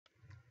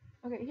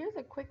Okay, here's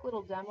a quick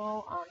little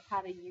demo on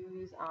how to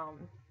use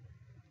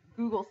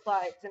Google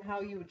Slides and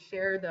how you would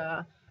share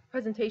the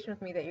presentation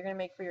with me that you're going to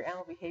make for your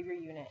animal behavior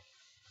unit.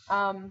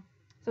 Um,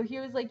 so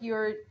here's like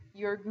your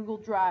Google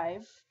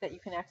Drive that you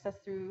can access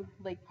through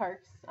Lake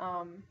Park's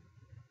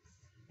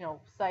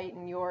site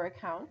and your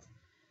account.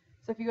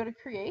 So if you go to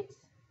Create,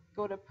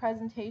 go to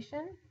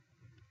Presentation.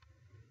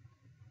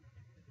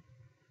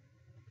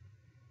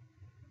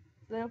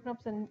 So that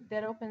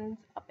opens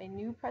up a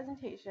new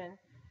presentation.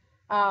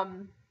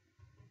 Um,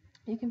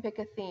 you can pick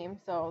a theme,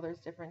 so there's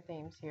different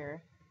themes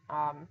here.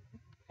 I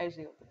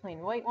usually go with the plain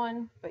white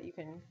one, but you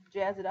can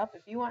jazz it up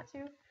if you want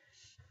to.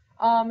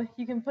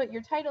 You can put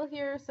your title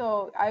here,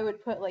 so I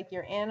would put like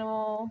your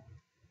animal,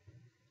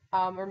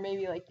 or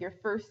maybe like your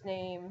first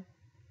name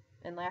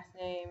and last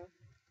name,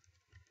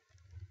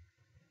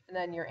 and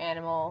then your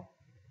animal.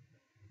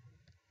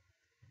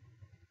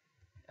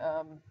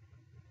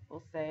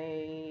 We'll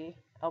say,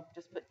 I'll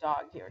just put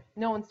dog here.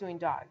 No one's doing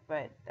dog,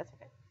 but that's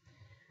okay.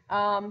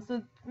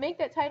 So make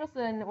that title so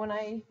then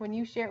when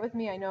you share it with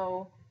me, I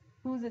know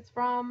whose it's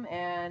from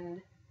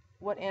and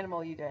what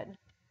animal you did.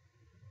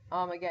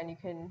 Again, you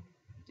can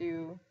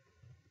do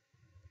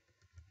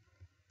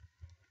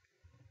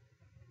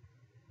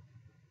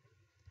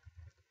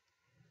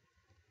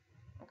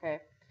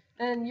okay.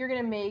 Then you're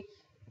gonna make,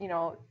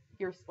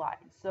 your slide.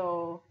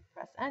 So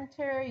press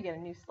enter, you get a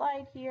new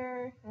slide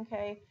here.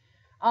 Okay.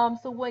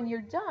 So when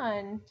you're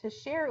done, to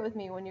share it with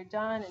me when you're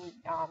done and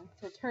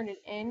to turn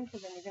it in,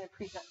 because then you're gonna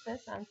present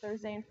this on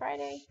Thursday and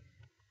Friday.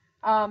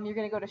 You're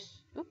gonna go to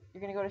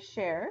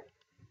share.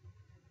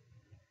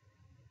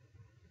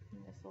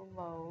 And this will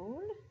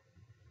load.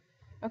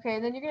 Okay,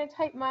 and then you're gonna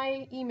type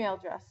my email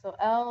address. So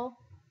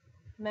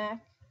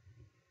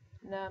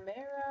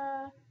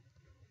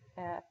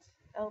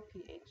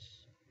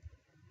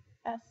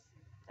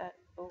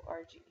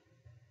lmcnamara@lphs.org.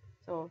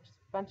 So just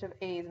a bunch of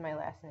A's in my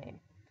last name.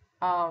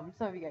 Some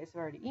of you guys have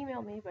already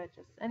emailed me, but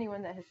just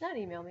anyone that has not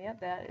emailed me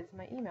yet, that is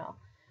my email.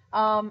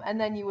 And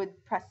then you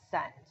would press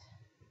send.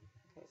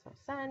 Okay, so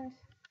send,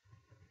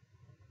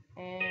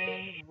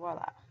 and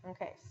voila.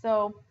 Okay,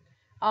 so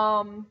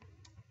um,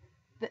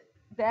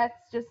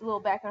 that's just a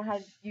little background on how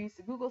to use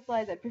the Google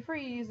Slides. I prefer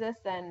you use this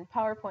than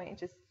PowerPoint.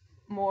 It's just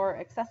more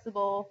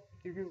accessible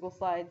through Google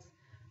Slides.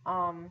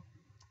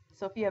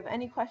 So if you have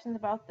any questions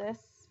about this,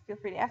 feel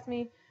free to ask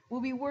me.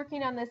 We'll be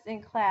working on this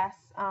in class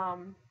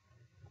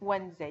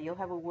Wednesday. You'll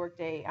have a work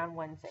day on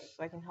Wednesday,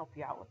 so I can help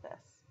you out with this.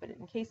 But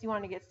in case you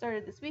want to get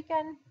started this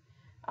weekend,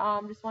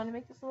 just wanted to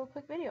make this a little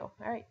quick video.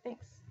 All right,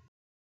 thanks.